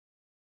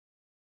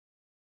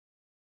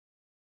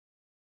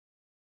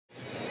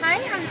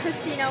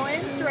Christine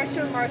Owens,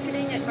 Director of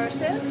Marketing at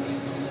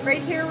Mersive.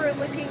 Right here we're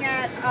looking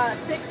at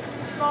 6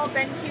 small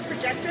BenQ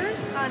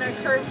projectors on a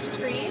curved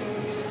screen.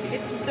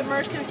 It's the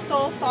Mersive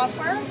Soul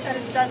software that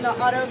has done the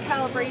auto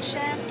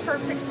calibration, per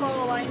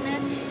pixel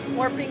alignment,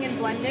 warping and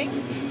blending.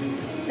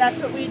 That's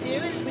what we do,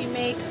 is we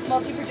make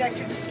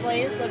multi-projector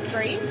displays look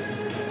great.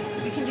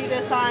 We can do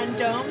this on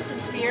domes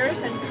and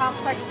spheres and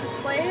complex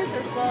displays,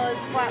 as well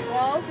as flat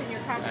walls in your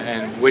conference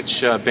room. And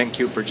which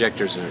BenQ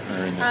projectors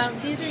are in this?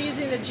 These are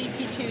using the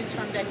GP2s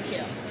from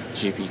BenQ.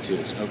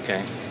 GP2s,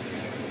 okay.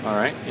 All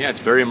right, yeah, it's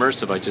very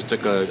immersive. I just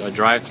took a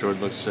drive through.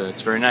 It looks,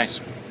 it's very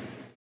nice.